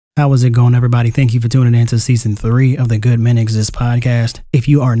How is it going, everybody? Thank you for tuning in to season 3 of the Good Men Exist podcast. If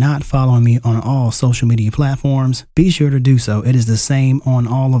you are not following me on all social media platforms, be sure to do so. It is the same on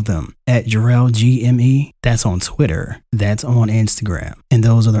all of them at Jarrell GME. That's on Twitter. That's on Instagram. And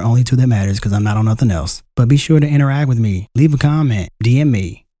those are the only two that matters because I'm not on nothing else. But be sure to interact with me. Leave a comment. DM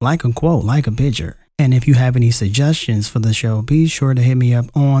me. Like a quote. Like a picture. And if you have any suggestions for the show, be sure to hit me up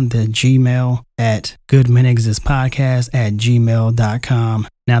on the Gmail at goodmenexistpodcast@gmail.com.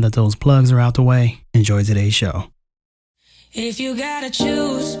 Now that those plugs are out the way, enjoy today's show. If you gotta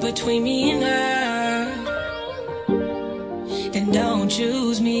choose between me and her, then don't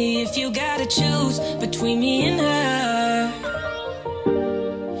choose me. If you gotta choose between me and her,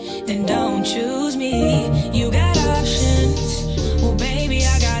 then don't choose me. You got options. Well, baby,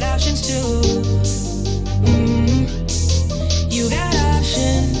 I got options too. You got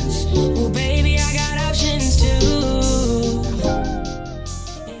options. Well, baby, I got options too.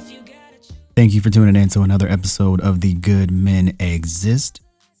 Thank you for tuning in to another episode of the Good Men Exist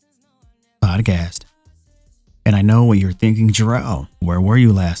podcast. And I know what you're thinking, Jarrell, where were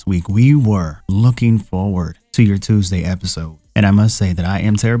you last week? We were looking forward to your Tuesday episode. And I must say that I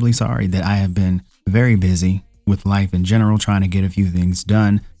am terribly sorry that I have been very busy with life in general, trying to get a few things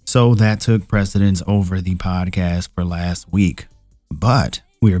done. So that took precedence over the podcast for last week. But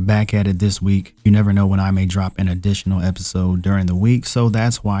we are back at it this week. You never know when I may drop an additional episode during the week. So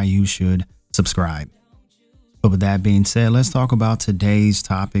that's why you should subscribe. But with that being said, let's talk about today's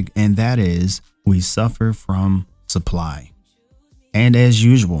topic, and that is we suffer from supply. And as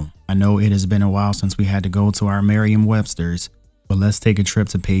usual, I know it has been a while since we had to go to our Merriam-Webster's, but let's take a trip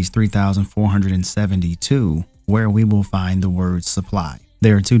to page 3472, where we will find the word supply.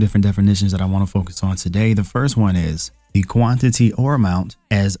 There are two different definitions that I want to focus on today. The first one is the quantity or amount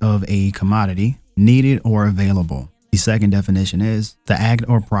as of a commodity needed or available. The second definition is the act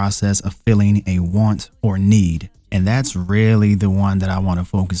or process of filling a want or need. And that's really the one that I want to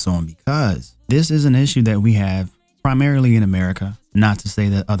focus on because this is an issue that we have primarily in America. Not to say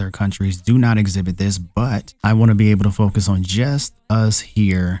that other countries do not exhibit this, but I want to be able to focus on just us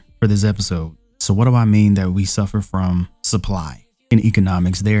here for this episode. So what do I mean that we suffer from supply? In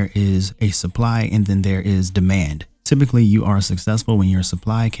economics, there is a supply and then there is demand. Typically, you are successful when your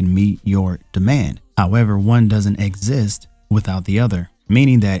supply can meet your demand. However, one doesn't exist without the other,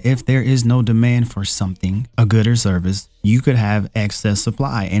 meaning that if there is no demand for something, a good or service, you could have excess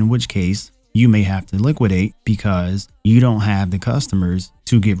supply, in which case you may have to liquidate because you don't have the customers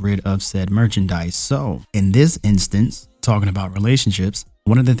to get rid of said merchandise. So in this instance, talking about relationships,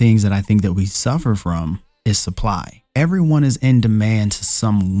 one of the things that I think that we suffer from is supply. Everyone is in demand to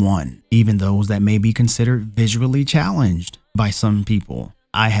someone, even those that may be considered visually challenged by some people.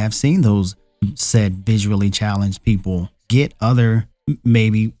 I have seen those said visually challenged people get other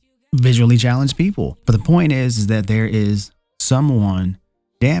maybe visually challenged people. But the point is that there is someone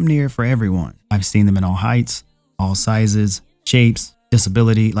damn near for everyone. I've seen them in all heights, all sizes, shapes,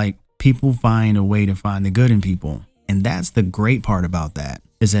 disability. Like, people find a way to find the good in people. And that's the great part about that,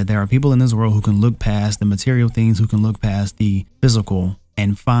 is that there are people in this world who can look past the material things, who can look past the physical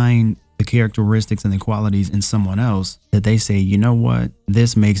and find the characteristics and the qualities in someone else that they say, you know what,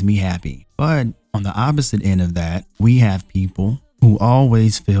 this makes me happy. But on the opposite end of that, we have people who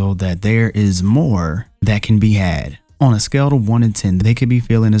always feel that there is more that can be had. On a scale of 1 to 10, they could be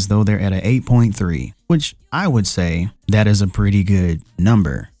feeling as though they're at an 8.3, which I would say that is a pretty good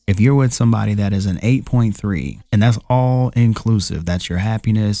number. If you're with somebody that is an 8.3, and that's all inclusive, that's your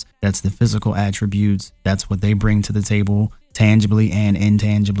happiness, that's the physical attributes, that's what they bring to the table, tangibly and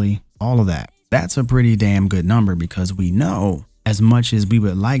intangibly, all of that. That's a pretty damn good number because we know, as much as we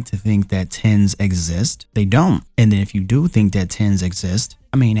would like to think that 10s exist, they don't. And then if you do think that 10s exist,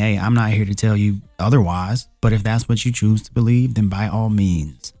 I mean, hey, I'm not here to tell you otherwise, but if that's what you choose to believe, then by all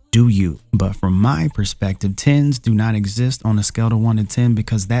means, do you. But from my perspective, 10s do not exist on a scale of 1 to 10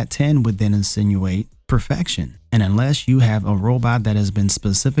 because that 10 would then insinuate perfection. And unless you have a robot that has been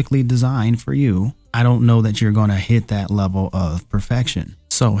specifically designed for you, I don't know that you're going to hit that level of perfection.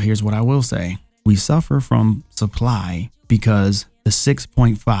 So here's what I will say. We suffer from supply because the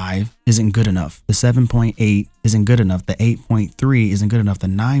 6.5 isn't good enough. The 7.8 isn't good enough. The 8.3 isn't good enough. The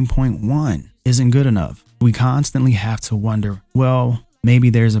 9.1 isn't good enough. We constantly have to wonder, well, maybe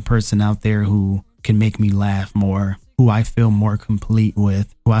there's a person out there who can make me laugh more, who I feel more complete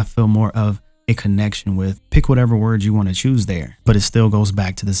with, who I feel more of a connection with. Pick whatever word you want to choose there. But it still goes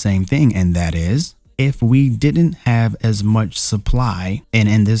back to the same thing, and that is, if we didn't have as much supply, and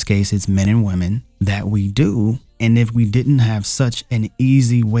in this case it's men and women that we do, and if we didn't have such an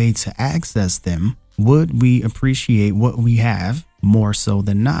easy way to access them, would we appreciate what we have more so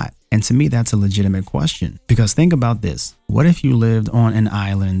than not? And to me, that's a legitimate question, because think about this. What if you lived on an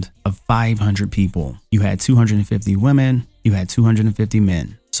island of 500 people? You had 250 women, you had 250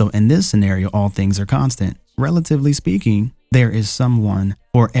 men. So in this scenario, all things are constant. Relatively speaking, there is someone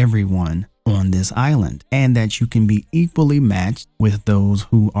for everyone on this island, and that you can be equally matched with those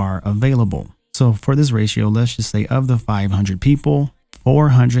who are available. So for this ratio, let's just say of the 500 people,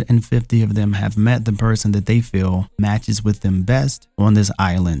 450 of them have met the person that they feel matches with them best on this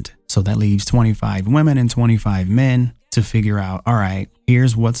island. So that leaves 25 women and 25 men to figure out, all right,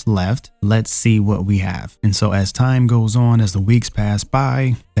 here's what's left. Let's see what we have. And so as time goes on, as the weeks pass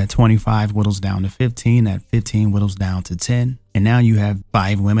by, that 25 whittles down to 15, that 15 whittles down to 10. And now you have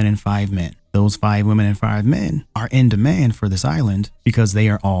 5 women and 5 men. Those 5 women and 5 men are in demand for this island because they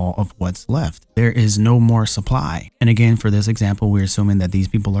are all of what's left. There is no more supply. And again, for this example, we're assuming that these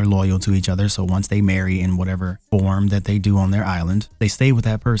people are loyal to each other. So once they marry in whatever form that they do on their island, they stay with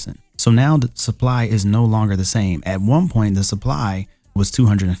that person. So now the supply is no longer the same. At one point, the supply was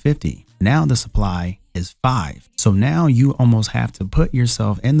 250. Now the supply is 5. So now you almost have to put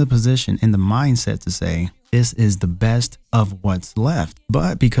yourself in the position, in the mindset to say, this is the best of what's left.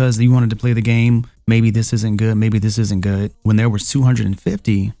 But because you wanted to play the game, maybe this isn't good, maybe this isn't good. When there was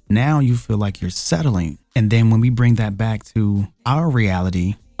 250, now you feel like you're settling. And then when we bring that back to our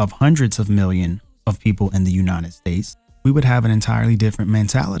reality of hundreds of millions of people in the United States, we would have an entirely different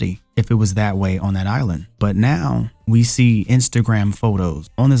mentality if it was that way on that island. But now we see Instagram photos.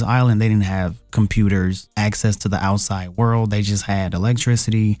 On this island, they didn't have computers, access to the outside world. They just had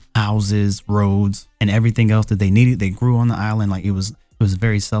electricity, houses, roads, and everything else that they needed. They grew on the island like it was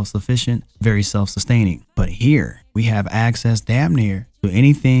very self-sufficient, very self-sustaining. But here we have access damn near to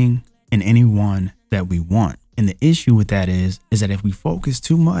anything and anyone that we want. And the issue with that is that if we focus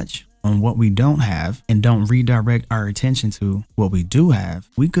too much on what we don't have and don't redirect our attention to what we do have,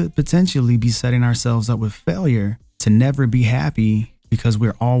 we could potentially be setting ourselves up with failure to never be happy because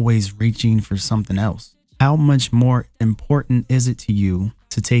we're always reaching for something else. How much more important is it to you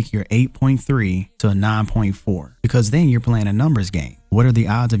to take your 8.3 to a 9.4? Because then you're playing a numbers game. What are the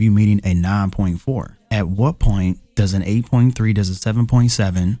odds of you meeting a 9.4? At what point does an 8.3, does a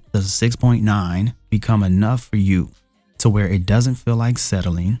 7.7, does a 6.9 become enough for you to where it doesn't feel like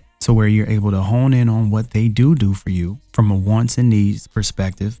settling, to where you're able to hone in on what they do for you from a wants and needs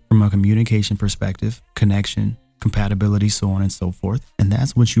perspective, from a communication perspective, connection, compatibility, so on and so forth. And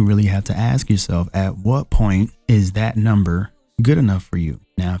that's what you really have to ask yourself. At what point is that number good enough for you?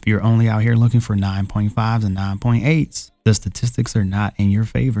 Now, if you're only out here looking for 9.5s and 9.8s, the statistics are not in your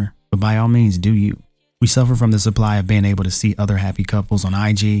favor, but by all means, do you. We suffer from the supply of being able to see other happy couples on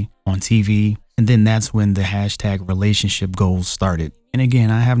IG, on TV, and then that's when the hashtag relationship goals started. And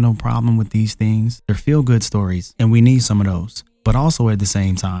again, I have no problem with these things. They're feel-good stories, and we need some of those. But also at the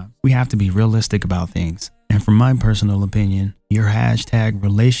same time, we have to be realistic about things. And from my personal opinion, your hashtag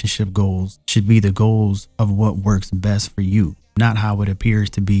relationship goals should be the goals of what works best for you, not how it appears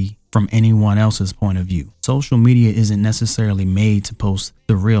to be from anyone else's point of view. Social media isn't necessarily made to post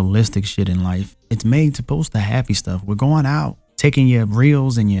the realistic shit in life. It's made to post the happy stuff. We're going out, taking your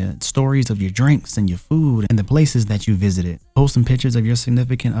reels and your stories of your drinks and your food and the places that you visited. Posting pictures of your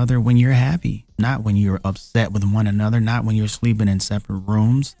significant other when you're happy, not when you're upset with one another, not when you're sleeping in separate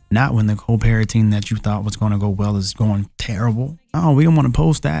rooms, not when the co-parenting that you thought was going to go well is going terrible. No, we don't want to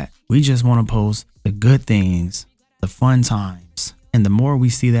post that. We just want to post the good things, the fun times. And the more we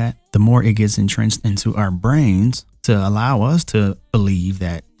see that, the more it gets entrenched into our brains to allow us to believe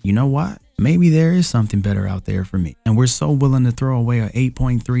that, you know what? Maybe there is something better out there for me. And we're so willing to throw away a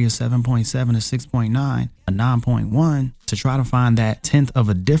 8.3, a 7.7, a 6.9, a 9.1 to try to find that 10th of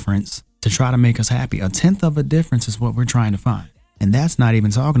a difference to try to make us happy. A 10th of a difference is what we're trying to find. And that's not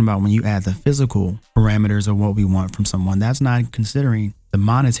even talking about when you add the physical parameters of what we want from someone. That's not considering the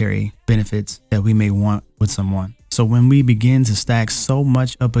monetary benefits that we may want with someone. So when we begin to stack so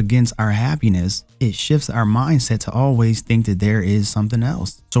much up against our happiness, it shifts our mindset to always think that there is something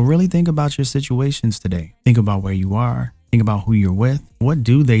else. So really think about your situations today. Think about where you are. Think about who you're with. What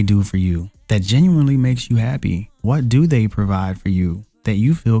do they do for you that genuinely makes you happy? What do they provide for you that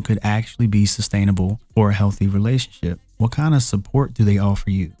you feel could actually be sustainable for a healthy relationship? What kind of support do they offer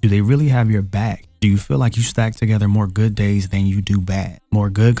you? Do they really have your back? Do you feel like you stack together more good days than you do bad? More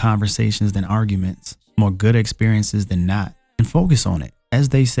good conversations than arguments? More good experiences than not? And focus on it. As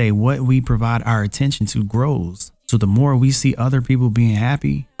they say, what we provide our attention to grows. So the more we see other people being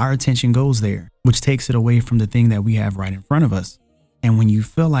happy, our attention goes there, which takes it away from the thing that we have right in front of us. And when you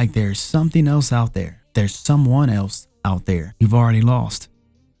feel like there's something else out there, there's someone else out there, you've already lost.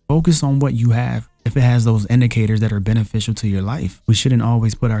 Focus on what you have. if it has those indicators that are beneficial to your life. We shouldn't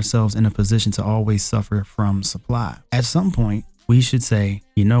always put ourselves in a position to always suffer from supply. At some point, we should say,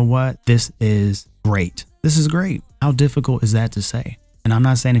 you know what? This is great. This is great. How difficult is that to say? And I'm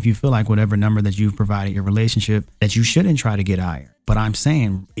not saying if you feel like whatever number that you've provided your relationship that you shouldn't try to get higher. But I'm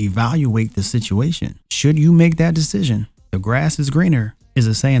saying evaluate the situation. Should you make that decision? The grass is greener is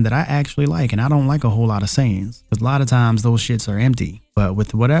a saying that I actually like, and I don't like a whole lot of sayings because a lot of times those shits are empty. But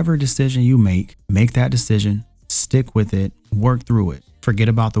with whatever decision you make that decision, stick with it, work through it. Forget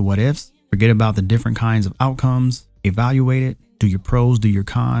about the what ifs, forget about the different kinds of outcomes, evaluate it, do your pros, do your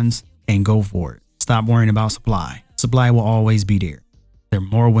cons, and go for it. Stop worrying about supply. Supply will always be there. There are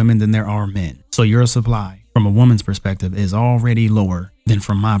more women than there are men. So your supply from a woman's perspective is already lower than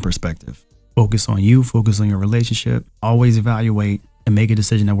from my perspective. Focus on you, focus on your relationship, always evaluate and make a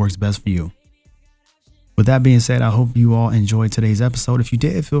decision that works best for you. With that being said, I hope you all enjoyed today's episode. If you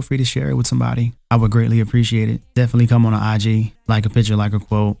did, feel free to share it with somebody. I would greatly appreciate it. Definitely come on an IG, like a picture, like a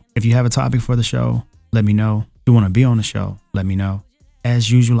quote. If you have a topic for the show, let me know. If you want to be on the show, let me know.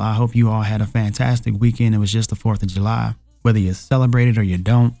 As usual, I hope you all had a fantastic weekend. It was just the 4th of July. Whether you celebrate it or you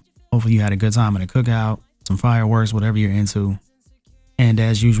don't, hopefully you had a good time at a cookout, some fireworks, whatever you're into. And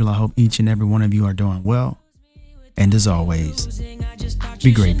as usual, I hope each and every one of you are doing well. And as always,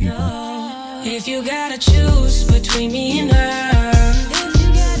 be great, people. If you gotta choose between me and her,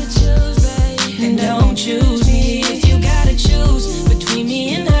 then don't choose me. If you gotta choose between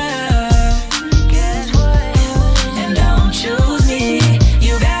me and her, then don't choose me.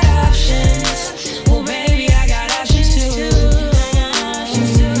 You got options. Well, baby, I got options too.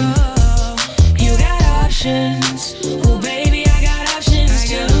 You got options. Well, baby, I got options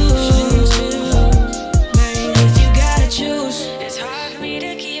too. If you gotta choose, it's hard for me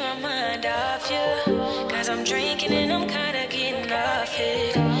to keep my mind off you, 'cause I'm drinking and I'm kinda getting off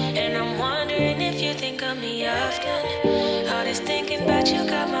it. And I'm wondering if you think of me often. All this thinking about you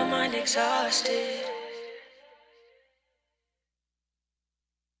got my mind exhausted.